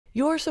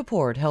Your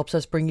support helps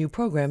us bring you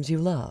programs you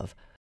love.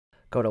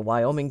 Go to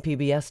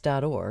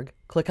WyomingPBS.org,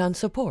 click on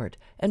Support,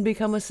 and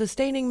become a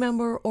sustaining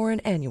member or an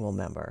annual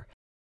member.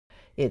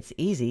 It's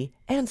easy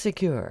and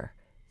secure.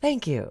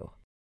 Thank you.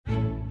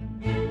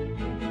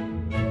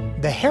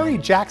 The Harry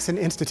Jackson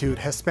Institute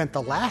has spent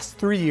the last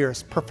 3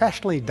 years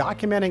professionally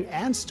documenting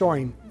and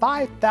storing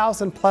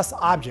 5,000 plus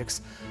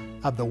objects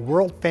of the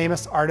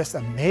world-famous artist's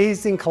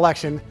amazing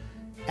collection,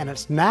 and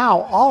it's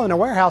now all in a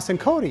warehouse in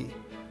Cody.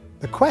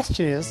 The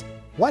question is,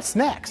 what's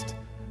next?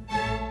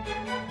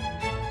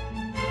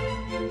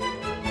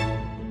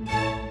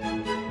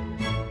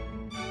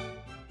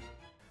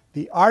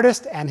 The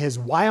artist and his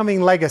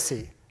Wyoming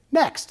legacy,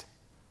 next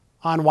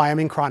on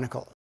Wyoming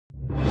Chronicle.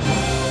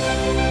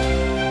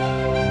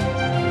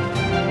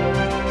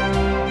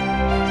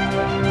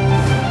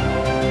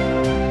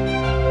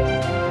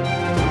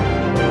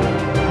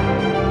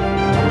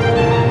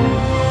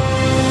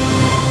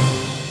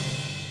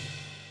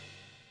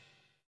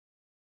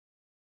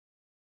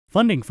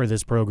 Funding for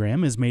this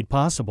program is made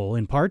possible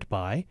in part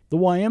by the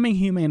Wyoming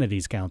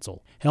Humanities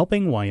Council,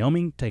 helping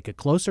Wyoming take a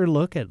closer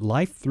look at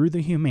life through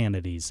the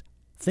humanities,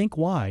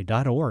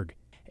 thinkwy.org,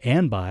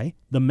 and by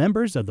the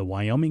members of the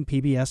Wyoming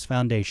PBS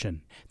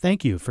Foundation.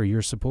 Thank you for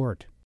your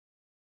support.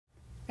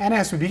 And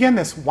as we begin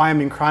this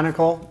Wyoming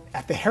Chronicle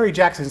at the Harry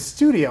Jackson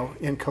Studio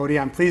in Cody,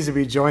 I'm pleased to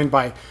be joined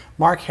by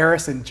Mark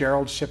Harris and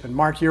Gerald Shippen.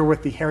 Mark, you're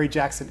with the Harry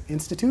Jackson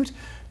Institute.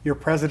 You're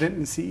president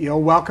and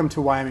CEO. Welcome to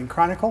Wyoming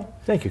Chronicle.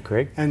 Thank you,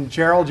 Craig. And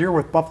Gerald, you're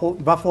with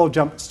Buffalo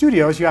Jump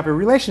Studios. You have a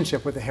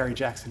relationship with the Harry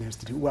Jackson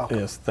Institute. Welcome.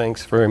 Yes,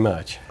 thanks very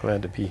much.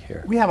 Glad to be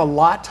here. We have a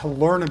lot to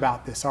learn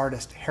about this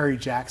artist, Harry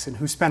Jackson,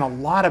 who spent a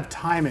lot of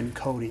time in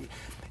Cody.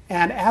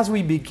 And as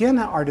we begin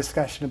our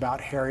discussion about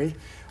Harry,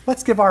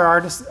 let's give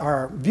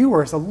our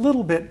viewers a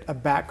little bit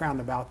of background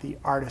about the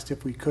artist,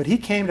 if we could. He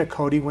came to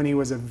Cody when he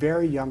was a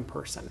very young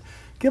person.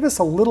 Give us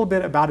a little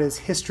bit about his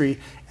history,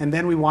 and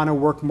then we want to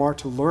work more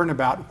to learn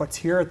about what's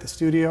here at the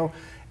studio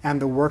and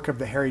the work of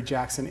the Harry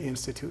Jackson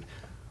Institute.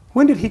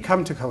 When did he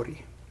come to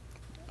Cody?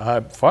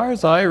 As far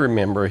as I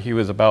remember, he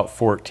was about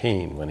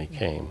 14 when he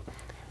came.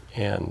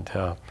 And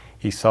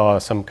he saw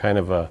some kind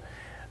of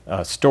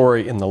a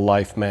story in the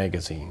Life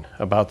magazine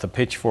about the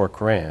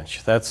Pitchfork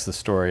Ranch. That's the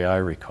story I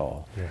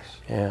recall. Yes.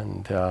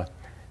 And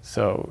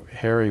so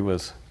Harry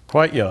was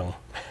quite young.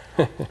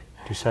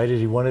 Decided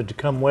he wanted to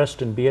come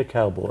west and be a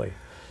cowboy.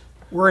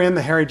 We're in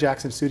the Harry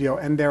Jackson studio,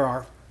 and there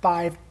are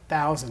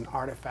 5,000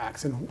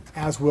 artifacts. And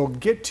as we'll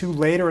get to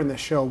later in the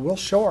show, we'll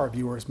show our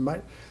viewers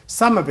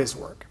some of his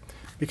work,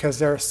 because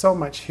there's so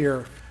much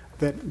here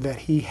that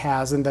he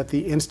has and that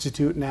the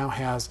Institute now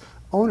has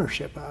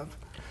ownership of.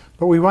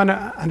 But we want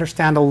to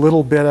understand a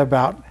little bit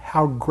about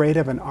how great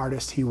of an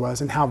artist he was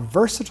and how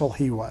versatile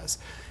he was.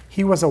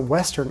 He was a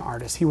Western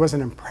artist. He was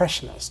an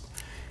Impressionist.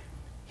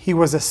 He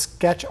was a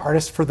sketch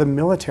artist for the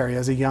military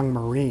as a young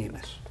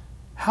Marine.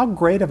 How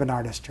great of an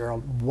artist,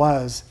 Gerald,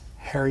 was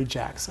Harry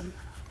Jackson?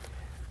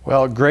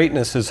 Well,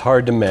 greatness is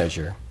hard to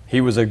measure.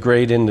 He was a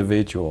great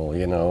individual,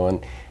 you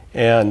know,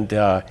 and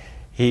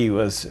he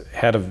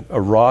had a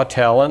raw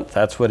talent.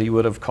 That's what he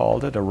would have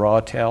called it, a raw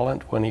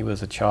talent. When he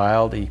was a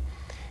child, he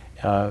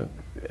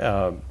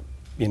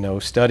you know,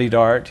 studied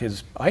art.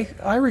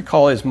 I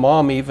recall his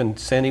mom even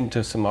sent him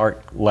to some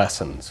art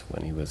lessons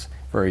when he was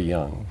very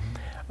young.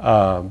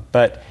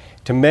 But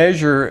to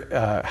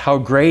measure how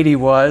great he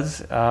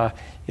was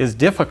is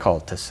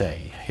difficult to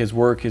say. His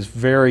work is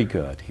very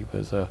good. He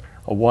was a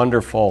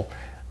wonderful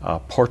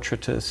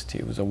portraitist.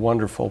 He was a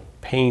wonderful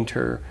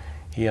painter.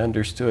 He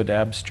understood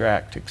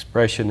abstract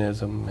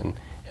expressionism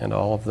and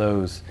all of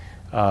those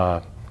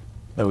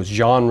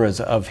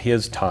genres of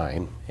his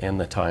time and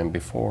the time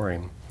before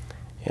him.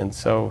 And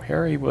so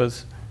Harry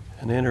was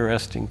an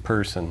interesting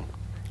person,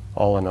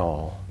 all in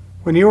all.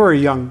 When you were a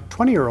young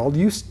 20-year-old,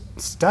 you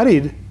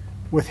studied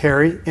with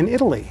Harry in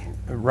Italy.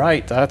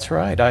 Right, that's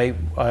right.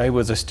 I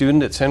was a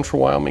student at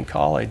Central Wyoming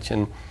College,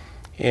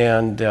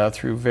 and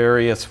through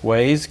various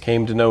ways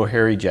came to know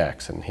Harry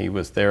Jackson. He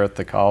was there at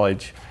the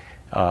college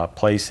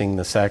placing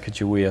the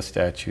Sacagawea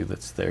statue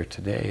that's there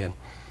today.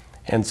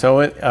 And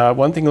so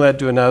one thing led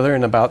to another.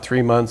 In about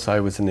 3 months I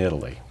was in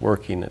Italy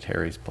working at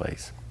Harry's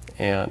place.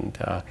 And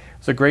it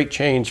was a great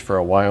change for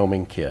a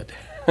Wyoming kid,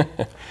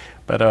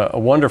 but a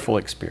wonderful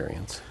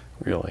experience,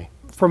 really.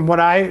 From what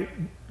I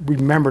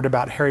remembered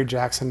about Harry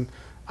Jackson,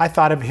 I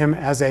thought of him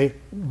as a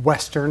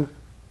Western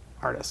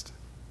artist.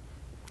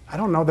 I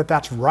don't know that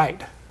that's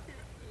right.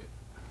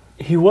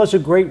 He was a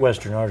great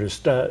Western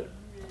artist,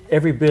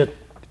 every bit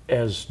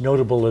as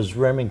notable as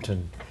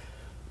Remington,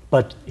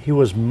 but he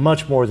was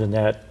much more than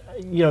that.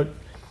 You know,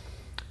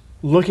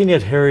 looking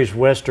at Harry's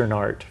Western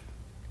art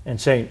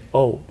and saying,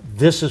 oh,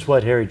 this is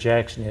what Harry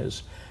Jackson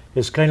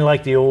is kind of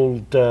like the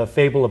old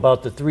fable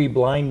about the three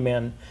blind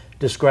men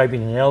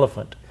describing an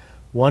elephant.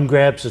 One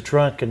grabs the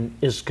trunk and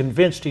is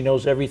convinced he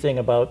knows everything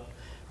about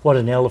what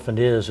an elephant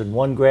is, and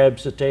one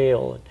grabs the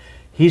tail, and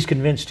he's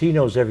convinced he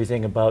knows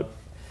everything about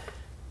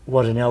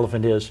what an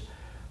elephant is.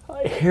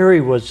 Harry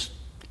was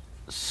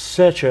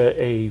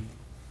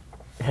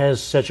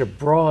has such a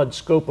broad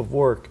scope of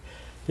work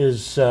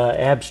his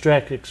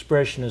abstract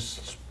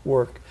expressionist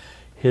work,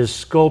 his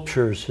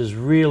sculptures, his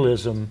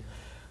realism.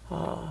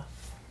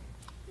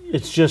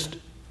 It's just,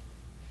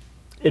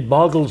 it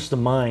boggles the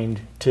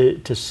mind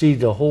to see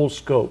the whole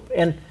scope.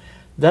 And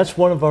that's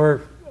one of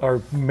our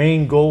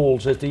main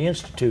goals at the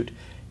Institute,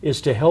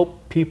 is to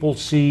help people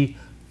see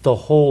the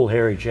whole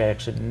Harry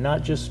Jackson,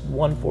 not just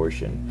one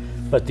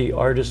portion, but the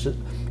artist.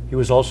 He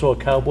was also a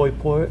cowboy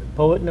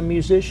poet and a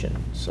musician.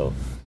 So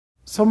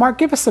Mark,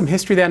 give us some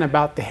history then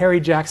about the Harry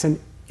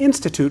Jackson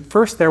Institute.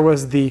 First, there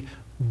was the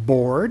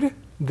board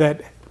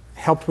that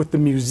helped with the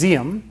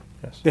museum,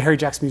 Yes. the Harry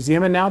Jackson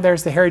Museum, and now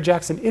there's the Harry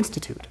Jackson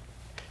Institute.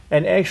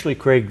 And actually,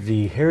 Craig,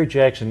 the Harry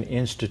Jackson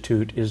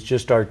Institute is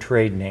just our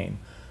trade name.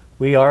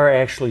 We are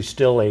actually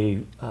still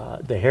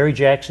the Harry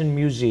Jackson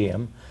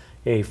Museum,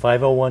 a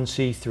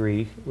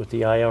 501c3 with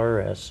the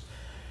IRS.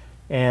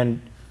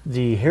 And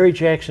the Harry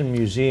Jackson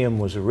Museum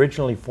was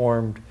originally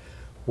formed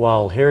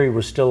while Harry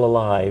was still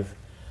alive.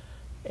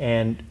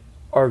 And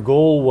our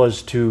goal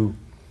was to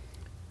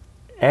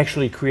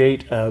actually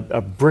create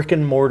a brick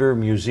and mortar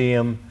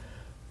museum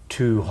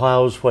to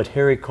house what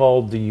Harry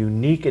called the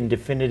unique and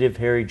definitive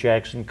Harry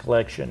Jackson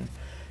collection.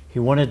 He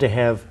wanted to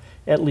have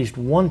at least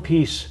one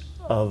piece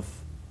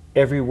of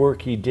every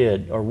work he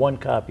did, or one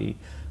copy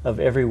of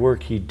every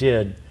work he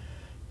did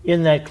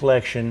in that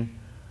collection,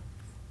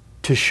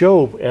 to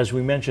show, as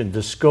we mentioned,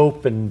 the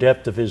scope and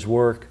depth of his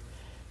work,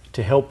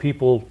 to help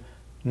people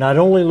not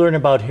only learn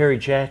about Harry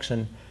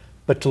Jackson,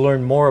 but to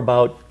learn more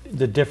about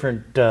the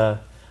different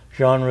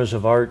genres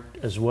of art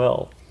as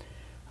well.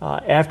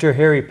 After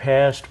Harry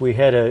passed, we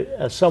had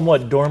a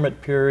somewhat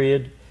dormant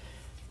period,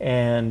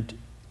 and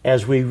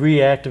as we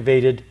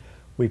reactivated,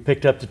 we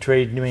picked up the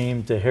trade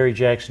name, the Harry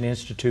Jackson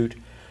Institute,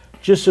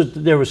 just so that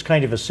there was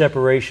kind of a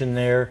separation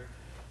there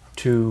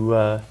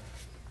to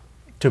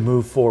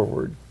move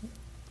forward.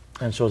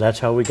 And so that's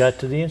how we got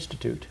to the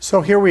Institute.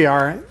 So here we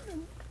are.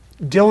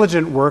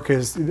 Diligent work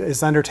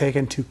is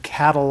undertaken to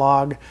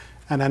catalog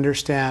and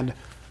understand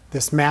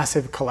this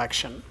massive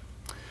collection.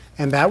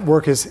 And that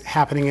work is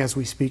happening as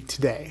we speak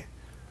today.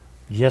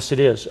 Yes, it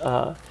is.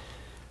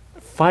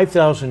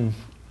 5,000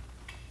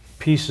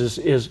 pieces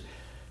is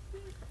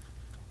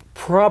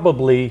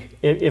probably,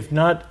 if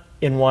not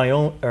in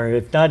Wyoming, or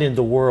if not in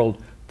the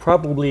world,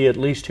 probably at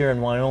least here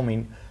in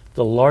Wyoming,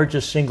 the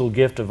largest single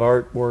gift of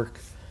artwork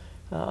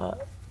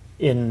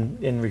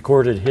in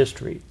recorded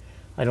history.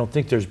 I don't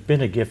think there's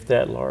been a gift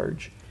that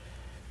large.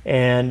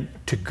 And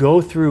to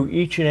go through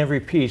each and every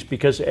piece,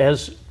 because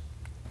as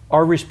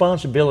our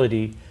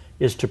responsibility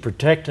is to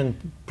protect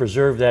and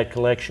preserve that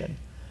collection.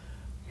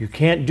 You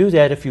can't do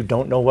that if you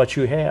don't know what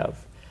you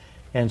have.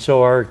 And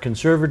so our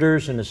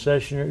conservators and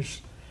accessioners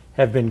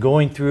have been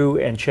going through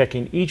and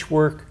checking each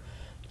work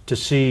to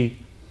see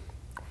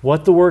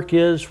what the work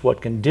is,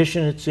 what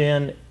condition it's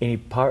in, any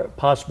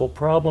possible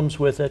problems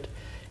with it,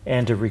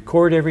 and to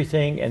record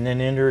everything and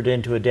then enter it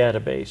into a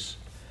database.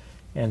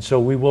 And so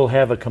we will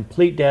have a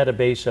complete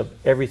database of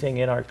everything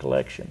in our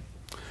collection.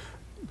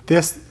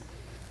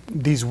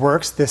 These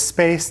works, this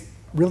space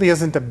really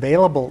isn't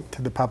available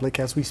to the public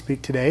as we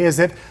speak today. Is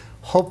it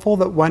hopeful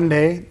that one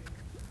day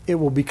it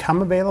will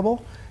become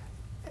available?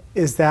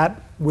 Is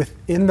that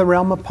within the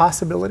realm of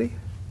possibility?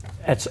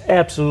 That's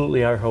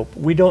absolutely our hope.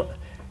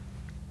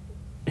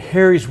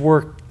 Harry's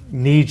work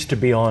needs to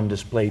be on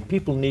display.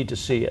 People need to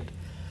see it.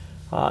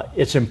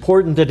 It's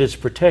important that it's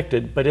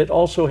protected, but it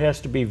also has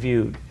to be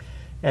viewed.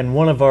 And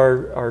one of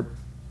our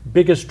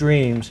biggest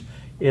dreams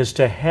is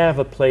to have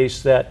a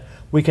place that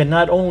we can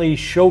not only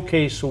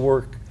showcase the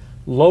work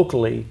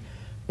locally,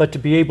 but to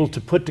be able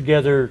to put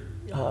together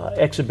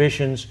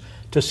exhibitions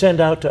to send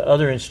out to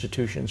other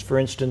institutions. For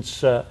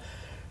instance, the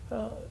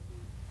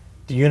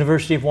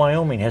University of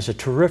Wyoming has a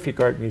terrific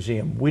art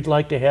museum. We'd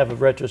like to have a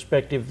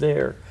retrospective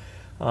there.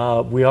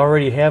 We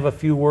already have a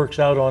few works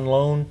out on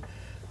loan.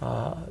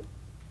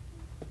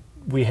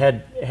 We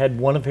had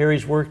one of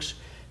Harry's works,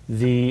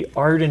 the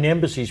Art and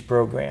Embassies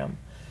program,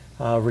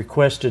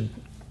 requested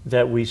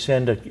that we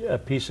send a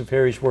piece of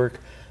Harry's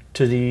work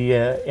to the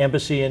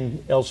embassy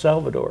in El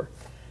Salvador.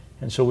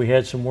 And so we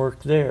had some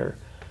work there.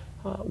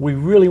 We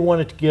really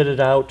wanted to get it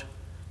out,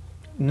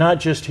 not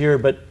just here,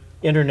 but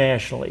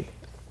internationally.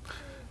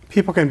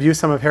 People can view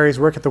some of Harry's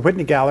work at the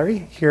Whitney Gallery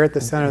here at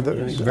the center of the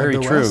Very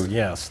of the true, West.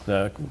 yes.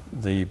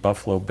 The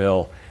Buffalo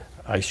Bill,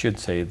 I should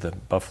say the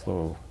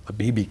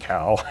BB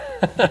cow,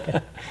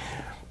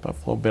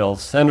 Buffalo Bill,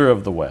 center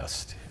of the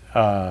West.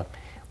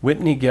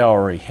 Whitney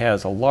Gallery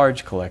has a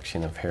large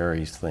collection of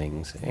Harry's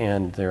things,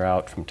 and they're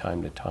out from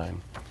time to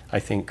time. I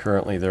think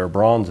currently there are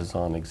bronzes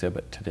on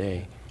exhibit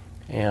today,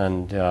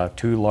 and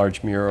 2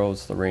 large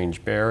murals, the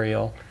Range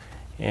Burial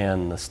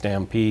and the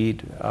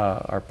Stampede,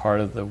 are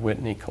part of the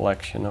Whitney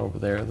collection over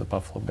there, the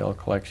Buffalo Bill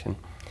collection.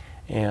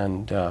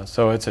 And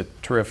so it's a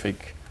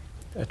terrific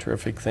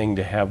thing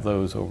to have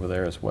those over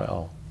there as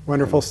well.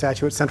 Wonderful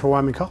statue at Central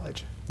Wyoming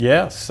College.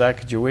 Yes,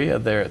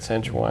 Sacagawea there at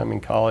Central Wyoming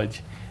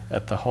College,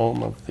 at the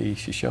home of the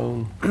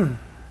Shoshone,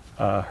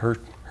 her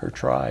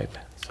tribe.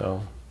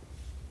 So,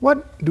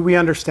 what do we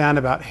understand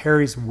about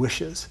Harry's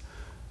wishes,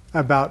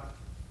 about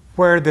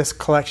where this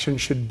collection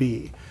should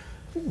be?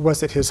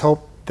 Was it his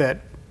hope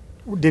that,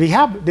 did he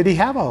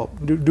have a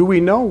hope? Do we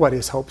know what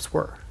his hopes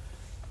were?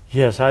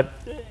 Yes,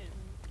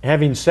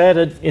 having sat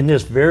in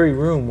this very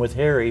room with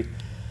Harry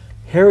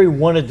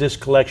wanted this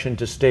collection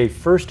to stay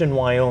first in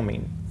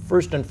Wyoming,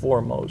 first and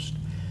foremost,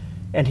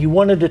 and he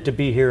wanted it to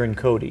be here in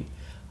Cody.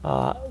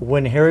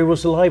 When Harry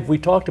was alive, we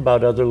talked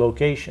about other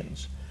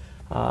locations.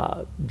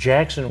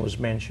 Jackson was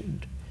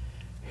mentioned.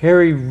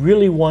 Harry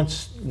really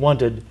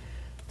wanted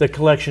the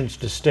collections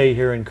to stay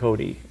here in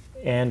Cody,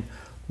 and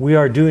we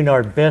are doing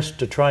our best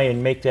to try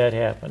and make that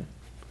happen.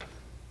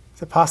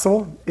 Is it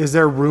possible? Is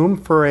there room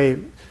for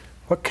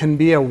what can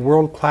be a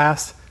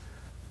world-class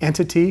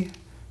entity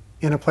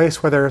in a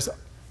place where there's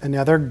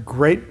another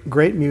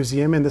great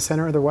museum in the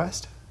center of the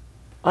West?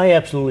 I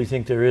absolutely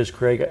think there is,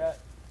 Craig.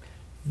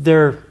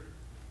 They're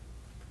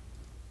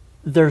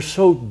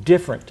so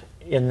different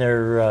in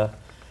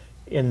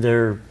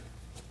their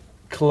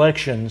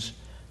collections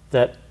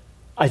that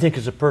I think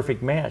is a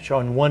perfect match.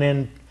 On one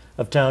end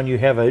of town, you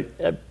have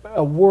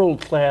a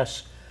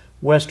world-class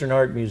Western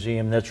art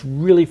museum that's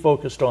really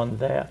focused on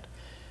that.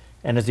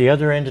 And at the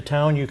other end of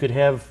town, you could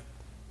have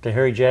the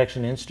Harry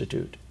Jackson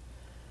Institute.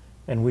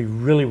 And we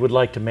really would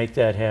like to make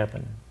that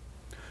happen.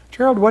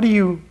 Gerald, what do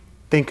you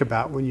think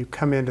about when you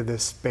come into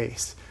this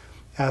space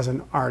as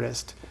an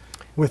artist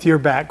with your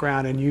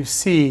background and you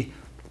see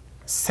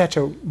such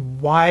a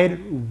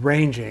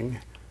wide-ranging?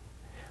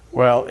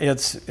 Well,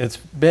 it's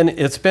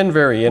been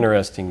very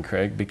interesting,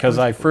 Craig, because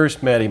I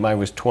first met him, I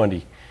was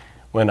 20,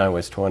 when I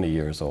was 20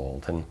 years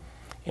old.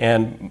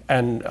 And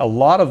a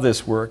lot of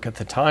this work at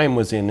the time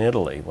was in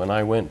Italy, when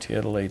I went to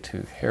Italy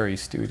to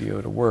Harry's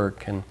studio to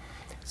work. And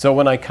so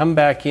when I come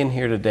back in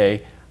here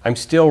today, I'm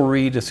still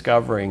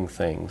rediscovering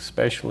things,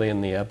 especially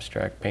in the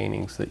abstract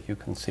paintings that you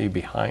can see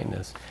behind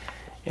us.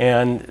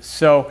 And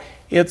so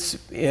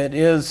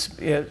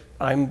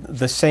I'm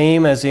the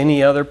same as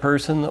any other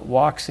person that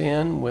walks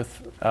in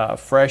with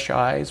fresh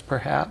eyes,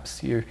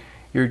 perhaps.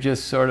 You're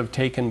just sort of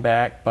taken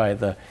back by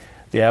the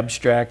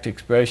abstract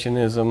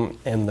expressionism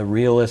and the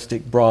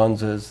realistic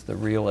bronzes, the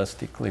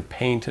realistically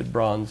painted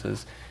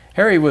bronzes.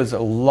 Harry was a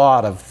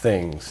lot of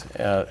things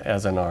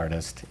as an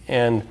artist,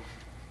 and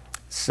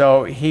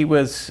so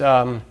he's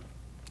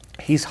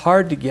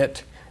hard to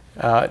get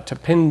to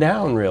pin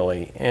down,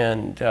 really,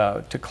 and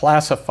to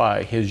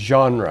classify his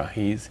genre.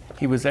 He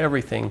was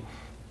everything,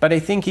 but I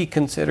think he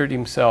considered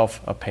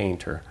himself a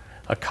painter,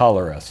 a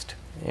colorist,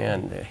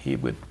 and he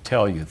would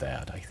tell you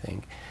that, I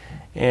think.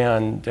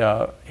 And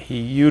he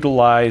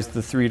utilized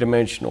the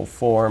three-dimensional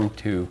form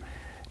to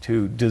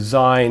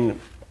design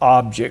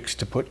objects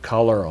to put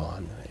color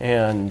on.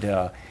 And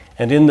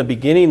in the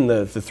beginning,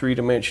 the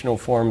three-dimensional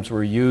forms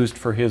were used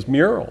for his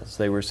murals.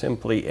 They were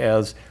simply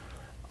as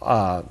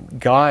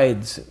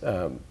guides,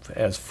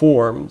 as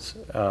forms,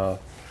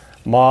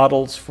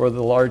 models for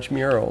the large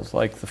murals,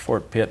 like the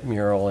Fort Pitt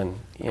mural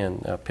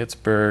in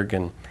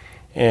Pittsburgh,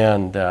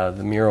 and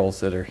the murals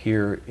that are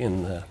here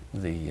in the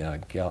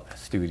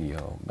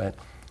studio. But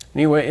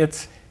anyway,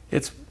 it's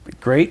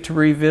great to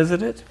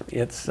revisit it.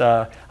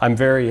 I'm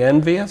very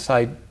envious.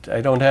 I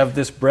don't have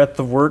this breadth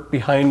of work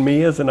behind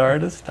me as an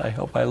artist. I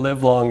hope I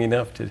live long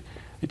enough to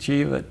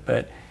achieve it.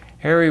 But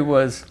Harry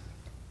was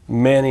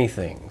many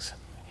things.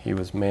 He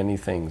was many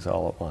things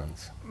all at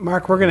once.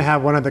 Mark, we're going to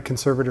have one of the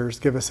conservators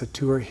give us a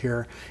tour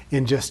here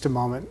in just a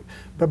moment.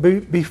 But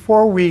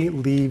before we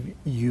leave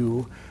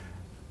you,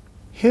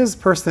 his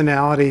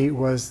personality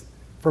was,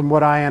 from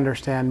what I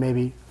understand,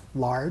 maybe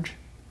large.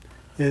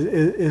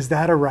 Is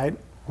that a right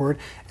word?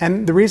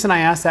 And the reason I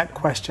ask that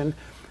question,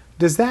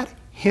 does that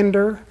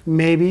hinder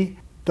maybe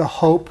the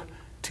hope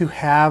to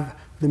have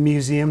the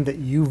museum that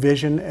you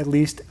vision, at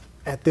least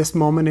at this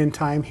moment in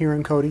time here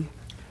in Cody?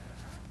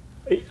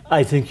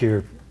 I think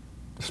you're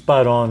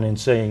spot on in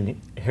saying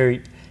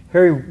Harry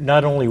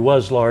not only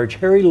was large,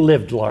 Harry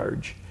lived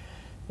large.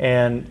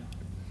 And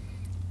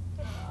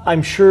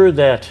I'm sure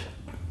that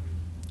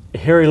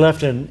Harry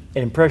left an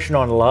impression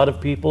on a lot of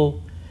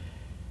people,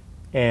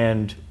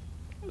 and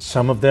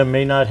some of them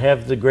may not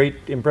have the great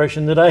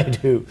impression that I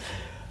do.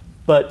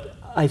 But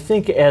I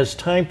think as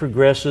time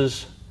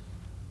progresses,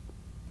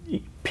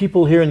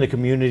 people here in the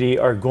community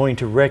are going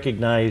to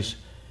recognize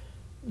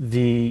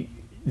the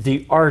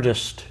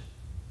artist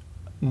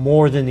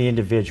more than the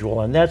individual,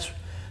 and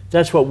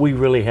that's what we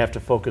really have to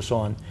focus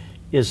on,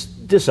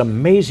 is this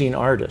amazing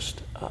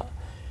artist.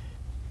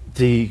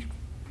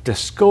 The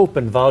scope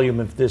and volume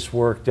of this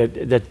work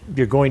that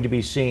you're going to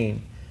be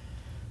seeing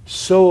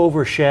so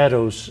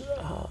overshadows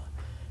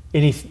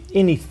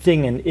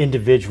anything an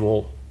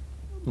individual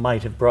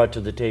might have brought to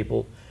the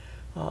table.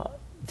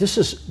 This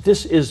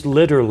is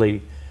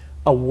literally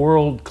a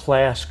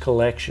world-class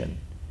collection,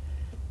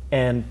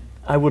 and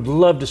I would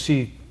love to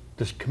see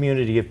this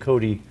community of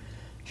Cody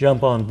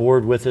jump on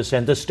board with us,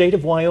 and the state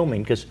of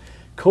Wyoming, because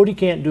Cody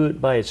can't do it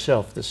by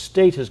itself. The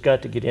state has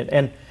got to get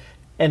in,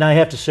 and I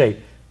have to say,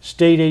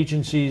 state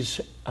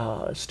agencies,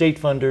 state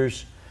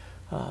funders,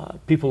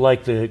 people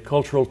like the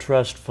Cultural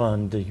Trust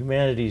Fund, the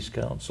Humanities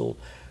Council,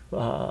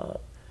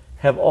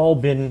 have all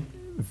been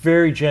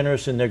very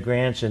generous in their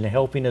grants and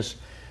helping us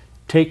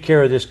take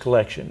care of this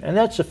collection. And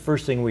that's the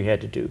first thing we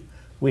had to do.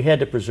 We had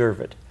to preserve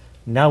it.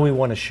 Now we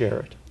want to share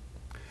it.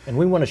 And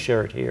we want to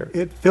share it here.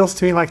 It feels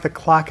to me like the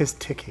clock is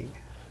ticking.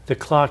 The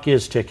clock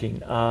is ticking.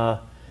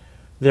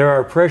 There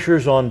are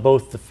pressures on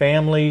both the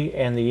family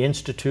and the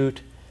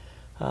Institute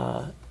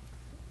to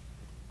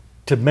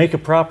make a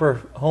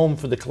proper home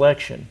for the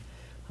collection.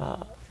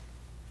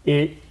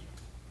 We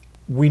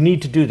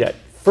need to do that.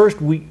 First,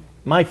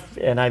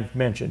 and I've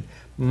mentioned,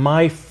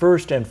 my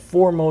first and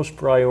foremost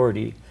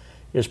priority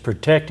is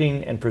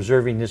protecting and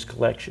preserving this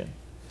collection.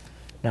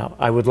 Now,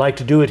 I would like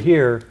to do it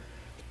here,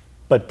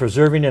 but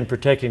preserving and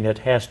protecting it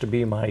has to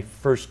be my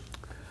first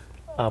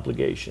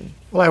obligation.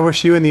 Well, I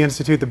wish you and the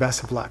Institute the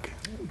best of luck.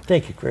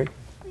 Thank you, Craig.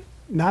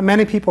 Not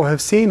many people have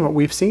seen what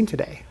we've seen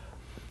today.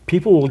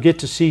 People will get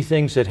to see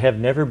things that have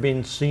never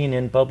been seen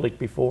in public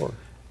before.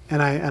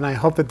 And I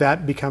hope that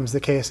that becomes the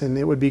case, and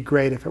it would be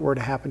great if it were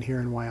to happen here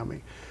in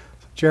Wyoming.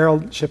 So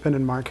Gerald Shippen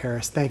and Mark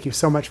Harris, thank you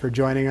so much for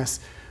joining us.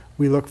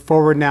 We look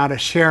forward now to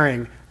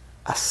sharing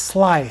a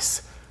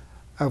slice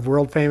of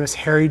world-famous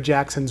Harry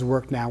Jackson's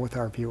work now with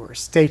our viewers.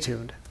 Stay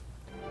tuned.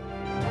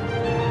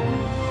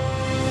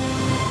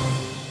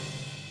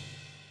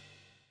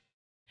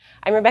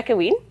 I'm Rebecca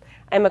Weed.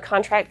 I'm a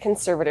contract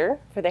conservator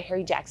for the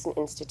Harry Jackson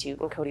Institute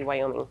in Cody,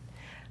 Wyoming.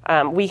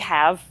 We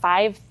have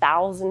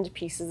 5,000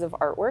 pieces of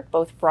artwork,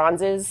 both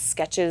bronzes,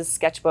 sketches,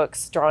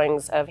 sketchbooks,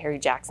 drawings of Harry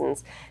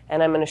Jackson's,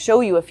 and I'm going to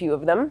show you a few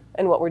of them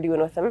and what we're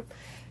doing with them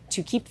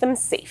to keep them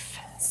safe.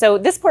 So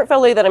this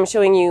portfolio that I'm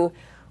showing you,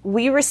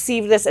 we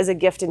received this as a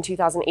gift in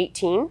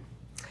 2018,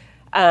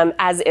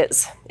 as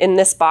is, in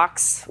this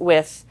box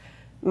with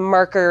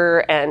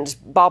marker and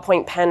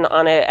ballpoint pen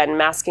on it and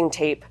masking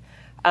tape.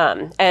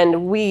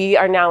 And we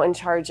are now in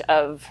charge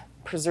of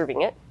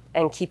preserving it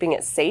and keeping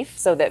it safe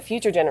so that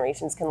future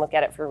generations can look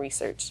at it for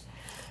research.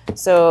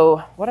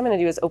 So what I'm going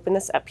to do is open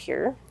this up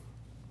here,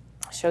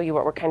 show you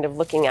what we're kind of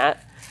looking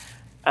at.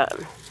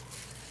 Let's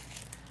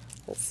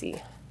see.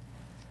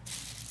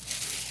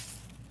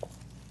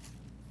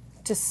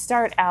 To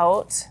start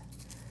out,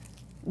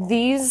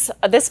 this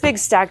big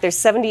stack, there's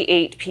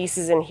 78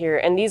 pieces in here,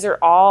 and these are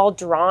all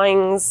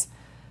drawings,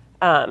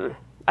 a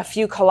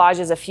few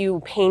collages, a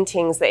few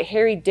paintings that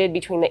Harry did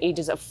between the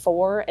ages of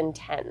 4 and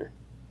 10.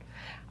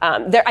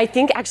 I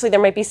think actually there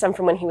might be some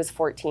from when he was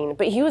 14,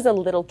 but he was a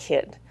little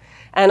kid.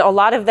 And a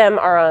lot of them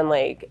are on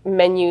like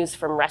menus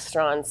from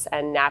restaurants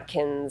and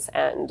napkins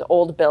and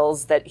old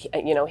bills that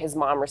his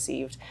mom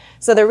received.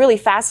 So they're really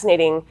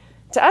fascinating.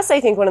 To us, I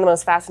think one of the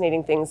most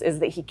fascinating things is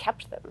that he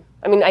kept them.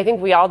 I mean, I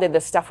think we all did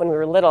this stuff when we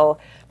were little,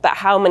 but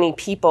how many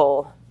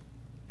people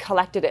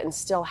collected it and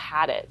still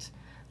had it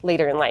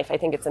later in life. I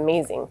think it's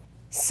amazing.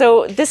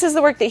 So this is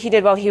the work that he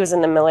did while he was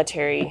in the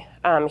military.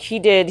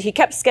 He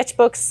kept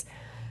sketchbooks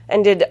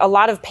and did a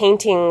lot of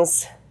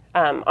paintings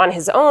on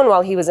his own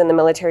while he was in the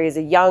military as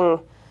a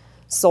young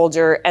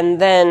soldier.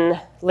 And then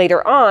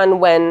later on,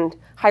 when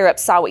higher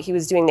ups saw what he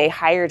was doing, they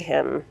hired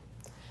him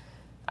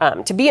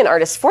to be an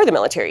artist for the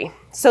military.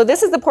 So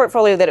this is the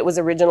portfolio that it was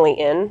originally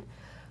in.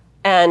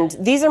 And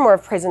these are more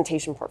of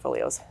presentation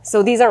portfolios.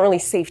 So these aren't really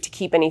safe to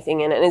keep anything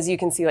in. And as you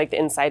can see, like the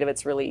inside of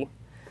it's really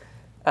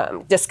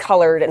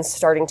discolored and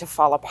starting to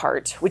fall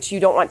apart, which you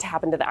don't want to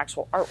happen to the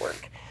actual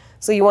artwork.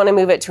 So you want to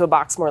move it to a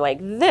box more like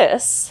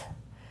this.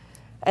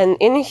 And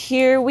in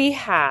here we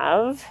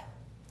have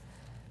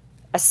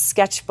a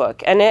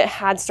sketchbook, and it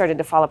had started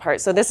to fall apart.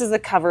 So this is the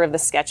cover of the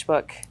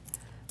sketchbook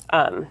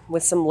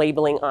with some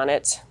labeling on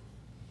it.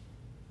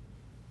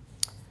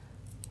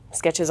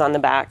 Sketches on the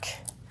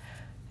back.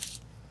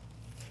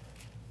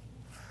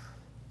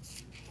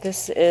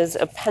 This is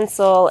a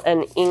pencil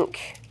and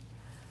ink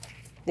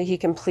that he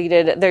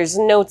completed. There's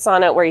notes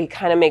on it where he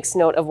kind of makes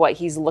note of what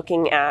he's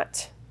looking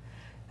at.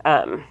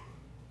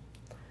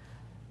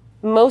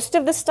 Most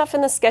of the stuff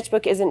in the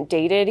sketchbook isn't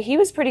dated. He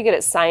was pretty good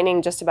at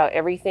signing just about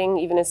everything,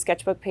 even his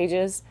sketchbook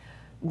pages,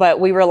 but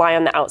we rely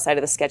on the outside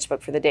of the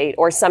sketchbook for the date,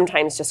 or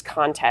sometimes just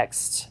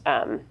context,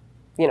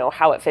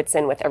 how it fits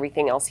in with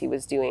everything else he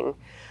was doing.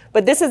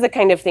 But this is the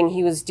kind of thing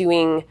he was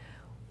doing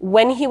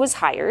when he was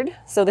hired.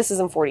 So this is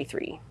in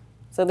 43.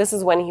 So this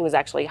is when he was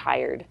actually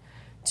hired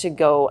to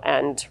go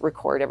and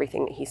record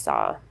everything that he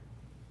saw.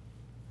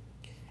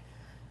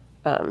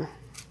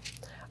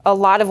 A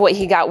lot of what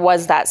he got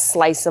was that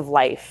slice of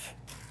life.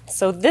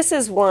 So this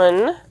is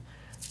one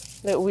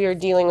that we are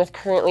dealing with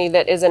currently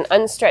that is an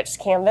unstretched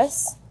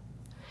canvas.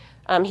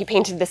 He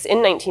painted this in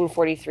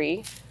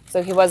 1943,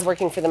 so he was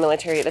working for the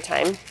military at the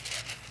time.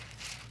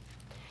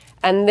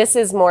 And this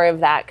is more of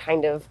that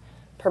kind of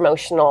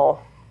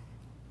promotional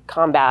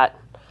combat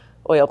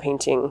oil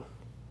painting,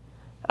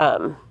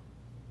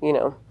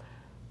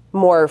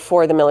 more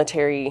for the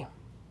military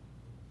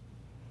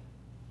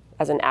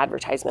as an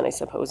advertisement, I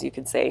suppose you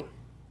could say.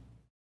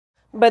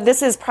 But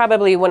this is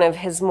probably one of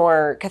his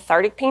more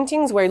cathartic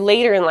paintings, where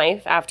later in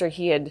life, after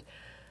he had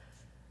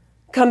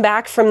come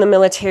back from the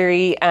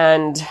military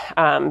and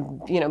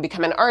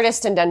become an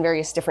artist and done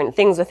various different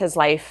things with his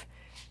life,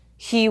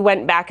 he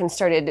went back and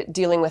started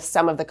dealing with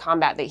some of the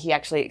combat that he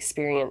actually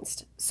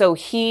experienced. So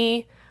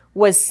he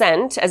was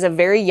sent as a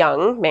very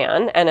young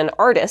man and an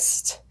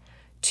artist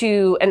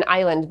to an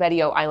island,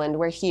 Bedio Island,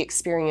 where he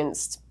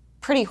experienced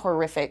pretty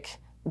horrific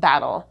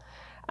battle.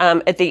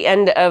 At the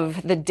end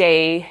of the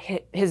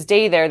day, his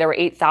day there were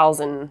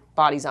 8,000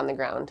 bodies on the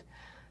ground.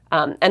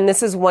 And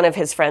this is one of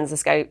his friends.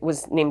 This guy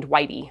was named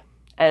Whitey,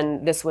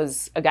 and this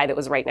was a guy that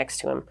was right next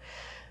to him.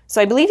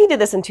 So I believe he did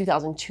this in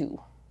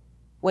 2002,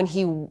 when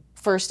he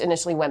first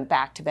initially went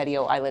back to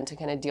Bedio Island to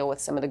kind of deal with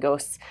some of the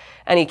ghosts.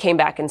 And he came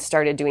back and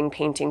started doing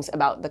paintings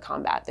about the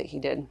combat that he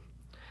did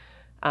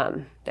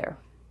there.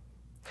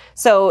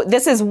 So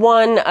this is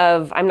one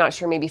of, I'm not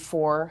sure, maybe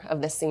 4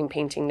 of the same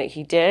painting that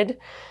he did.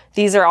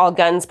 These are all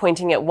guns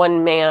pointing at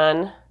one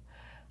man.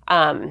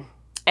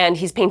 And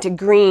he's painted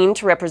green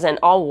to represent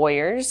all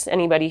warriors,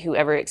 anybody who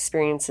ever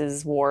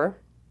experiences war.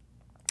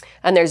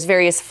 And there's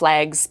various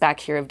flags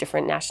back here of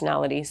different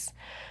nationalities.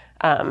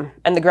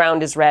 And the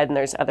ground is red and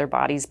there's other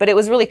bodies. But it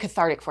was really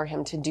cathartic for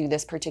him to do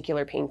this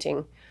particular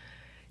painting.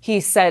 He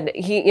said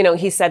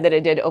that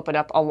it did open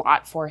up a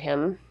lot for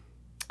him.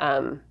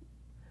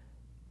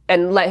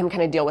 And let him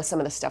kind of deal with some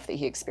of the stuff that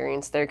he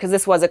experienced there, because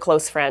this was a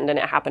close friend and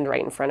it happened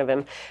right in front of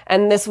him.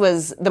 And this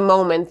was the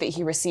moment that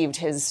he received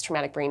his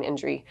traumatic brain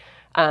injury.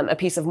 A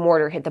piece of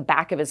mortar hit the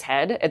back of his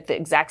head at the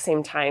exact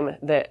same time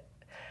that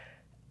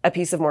a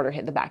piece of mortar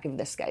hit the back of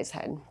this guy's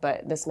head.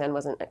 But this man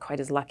wasn't quite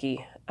as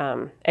lucky.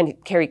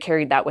 And Carey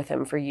carried that with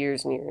him for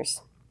years and years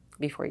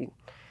before he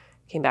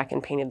came back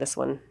and painted this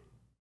one.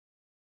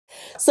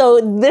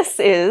 So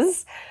this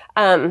is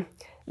the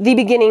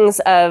beginnings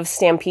of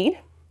Stampede.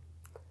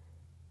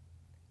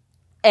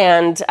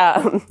 And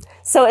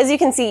so as you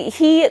can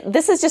see,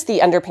 this is just the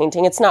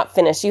underpainting. It's not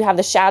finished. You have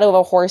the shadow of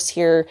a horse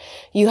here.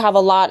 You have a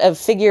lot of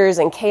figures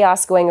and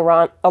chaos going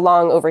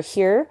along over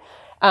here.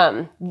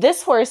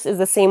 This horse is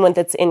the same one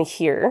that's in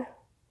here.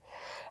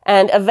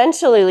 And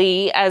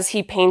eventually, as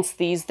he paints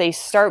these, they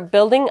start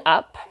building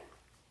up.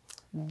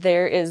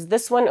 There is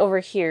this one over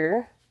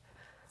here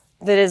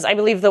that is, I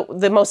believe,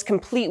 the most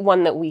complete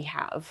one that we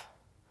have.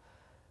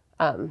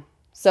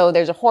 So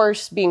there's a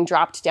horse being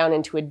dropped down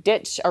into a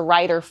ditch, a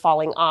rider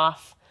falling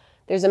off.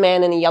 There's a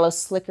man in a yellow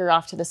slicker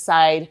off to the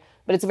side,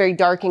 but it's a very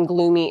dark and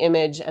gloomy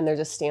image, and there's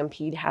a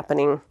stampede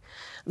happening.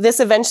 This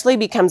eventually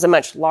becomes a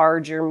much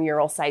larger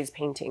mural-sized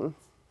painting.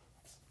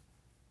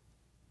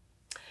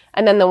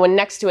 And then the one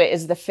next to it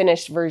is the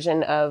finished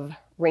version of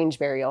Range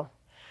Burial,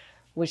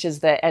 which is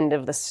the end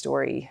of the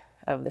story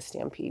of the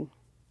stampede.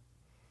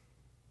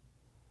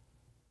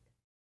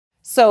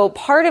 So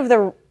part of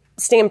the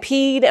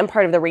stampede and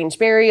part of the range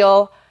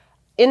burial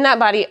in that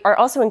body are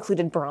also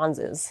included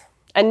bronzes,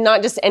 and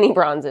not just any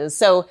bronzes.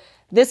 So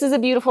this is a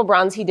beautiful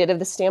bronze he did of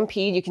the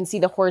stampede. You can see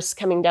the horse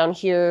coming down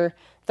here,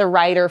 the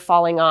rider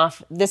falling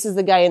off. This is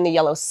the guy in the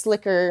yellow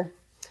slicker.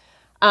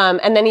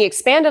 And then he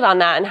expanded on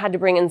that and had to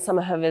bring in some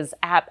of his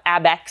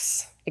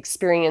ABEX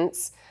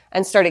experience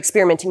and start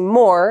experimenting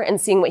more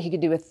and seeing what he could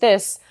do with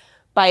this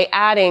by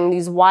adding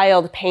these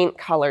wild paint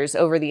colors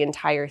over the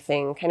entire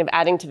thing, kind of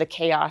adding to the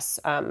chaos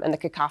and the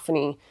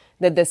cacophony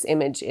that this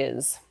image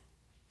is.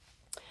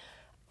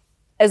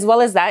 As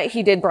well as that,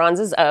 he did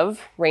bronzes of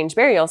range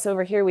burial. So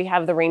over here we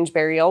have the range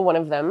burial, one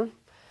of them.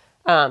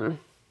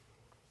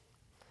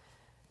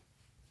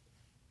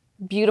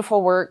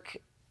 Beautiful work.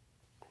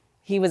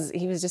 He was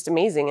just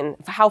amazing, and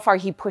how far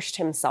he pushed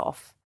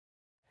himself.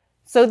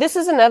 So this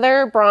is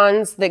another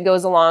bronze that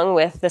goes along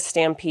with the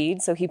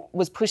stampede. So he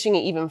was pushing it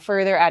even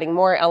further, adding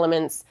more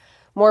elements,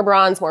 more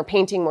bronze, more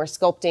painting, more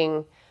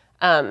sculpting,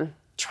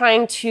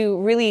 trying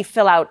to really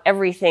fill out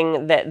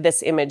everything that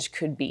this image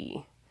could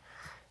be.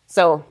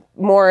 So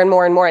more and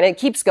more and more, and it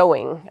keeps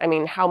going. I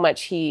mean, how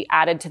much he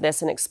added to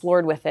this and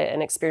explored with it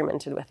and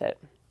experimented with it.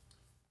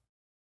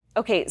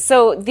 Okay,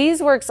 so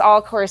these works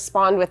all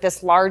correspond with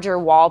this larger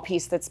wall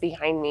piece that's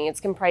behind me. It's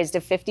comprised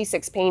of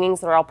 56 paintings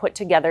that are all put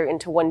together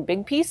into one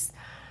big piece.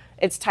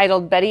 It's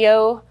titled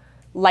Bedio,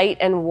 Light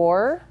and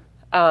War.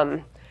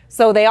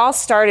 So they all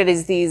started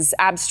as these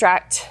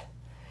abstract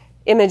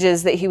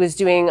images that he was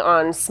doing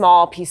on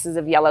small pieces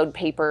of yellowed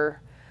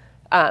paper.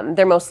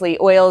 They're mostly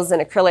oils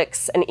and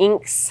acrylics and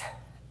inks.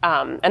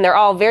 And they're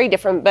all very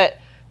different, but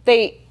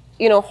they,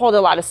 hold a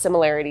lot of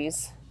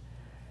similarities.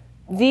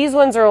 These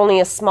ones are only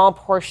a small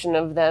portion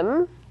of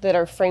them that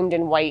are framed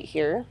in white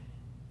here.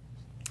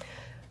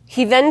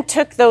 He then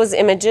took those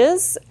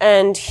images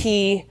and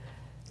he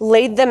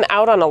laid them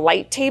out on a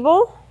light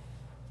table.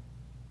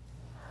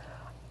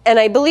 And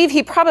I believe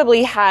he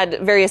probably had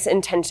various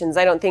intentions.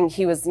 I don't think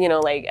he was,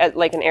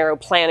 like an arrow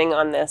planning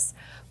on this.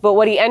 But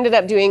what he ended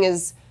up doing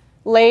is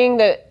laying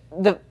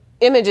the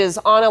images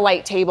on a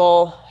light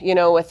table,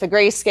 with the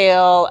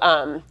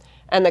grayscale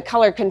and the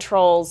color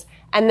controls,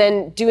 and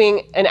then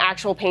doing an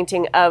actual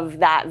painting of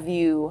that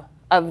view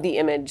of the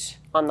image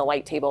on the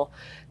light table,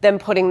 then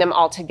putting them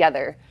all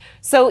together.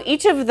 So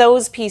each of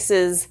those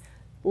pieces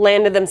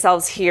landed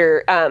themselves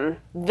here.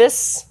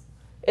 This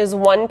is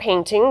one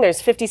painting.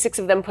 There's 56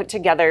 of them put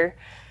together.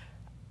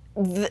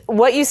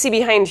 what you see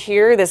behind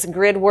here, this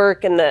grid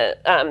work and the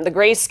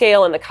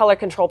grayscale and the color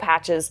control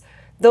patches,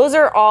 those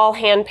are all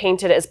hand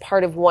painted as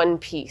part of one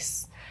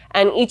piece.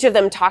 And each of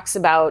them talks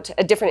about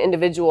a different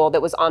individual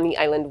that was on the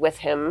island with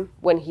him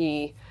when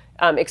he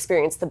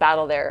experienced the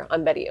battle there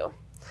on Bedio.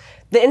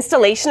 The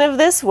installation of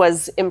this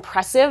was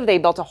impressive. They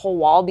built a whole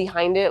wall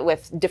behind it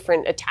with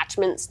different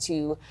attachments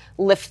to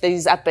lift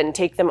these up and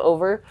take them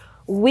over.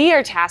 We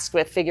are tasked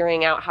with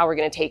figuring out how we're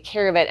going to take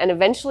care of it and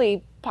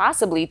eventually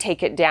possibly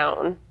take it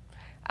down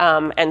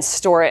and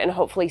store it and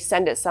hopefully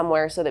send it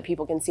somewhere so that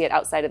people can see it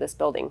outside of this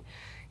building.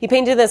 He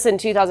painted this in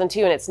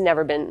 2002 and it's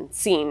never been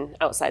seen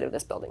outside of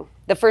this building.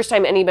 The first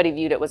time anybody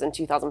viewed it was in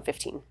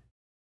 2015.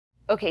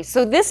 Okay,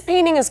 so this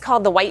painting is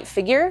called The White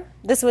Figure.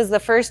 This was the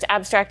first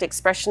abstract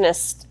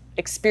expressionist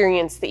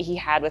experience that he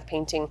had with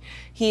painting.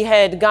 He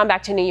had gone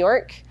back to New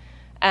York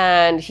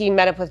and he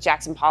met up with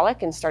Jackson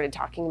Pollock and started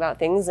talking about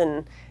things.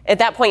 And at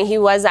that point, he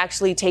was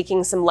actually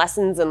taking some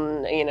lessons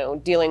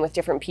and, dealing with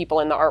different people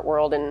in the art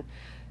world. And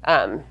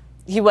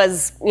he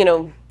was,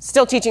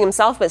 still teaching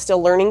himself, but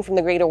still learning from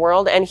the greater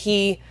world. And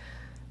he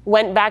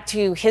went back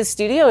to his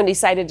studio and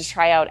decided to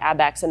try out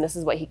ABEX, and this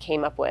is what he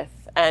came up with.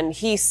 And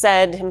he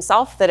said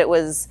himself that it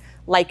was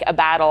like a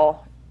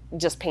battle,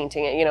 just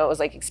painting it. It was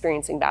like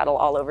experiencing battle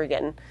all over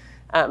again,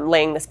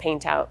 laying this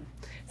paint out.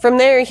 From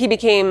there, he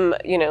became,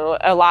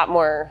 had a lot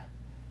more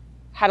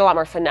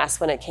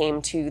finesse when it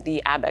came to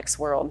the ABEX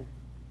world.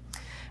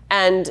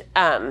 And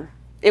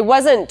it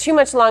wasn't too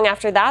much long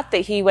after that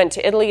he went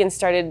to Italy and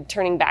started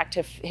turning back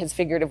to his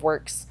figurative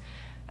works,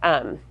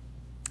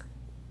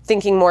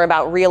 thinking more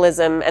about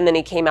realism, and then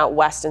he came out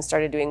west and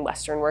started doing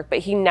Western work, but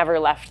he never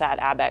left that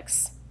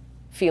ABEX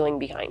feeling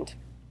behind.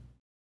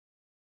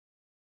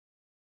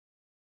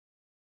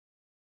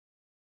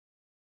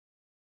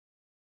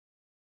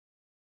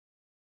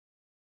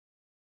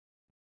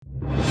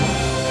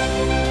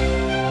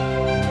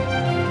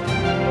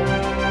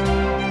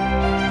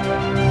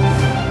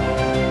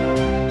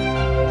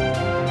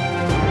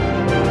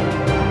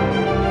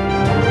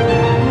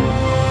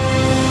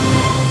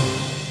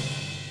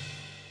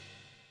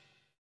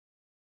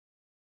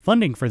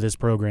 Funding for this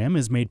program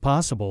is made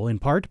possible in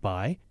part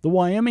by the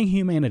Wyoming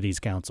Humanities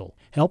Council,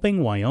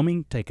 helping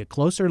Wyoming take a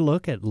closer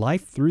look at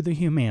life through the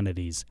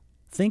humanities,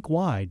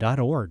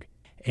 thinkwhy.org,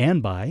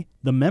 and by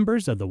the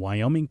members of the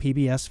Wyoming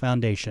PBS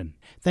Foundation.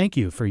 Thank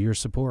you for your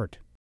support.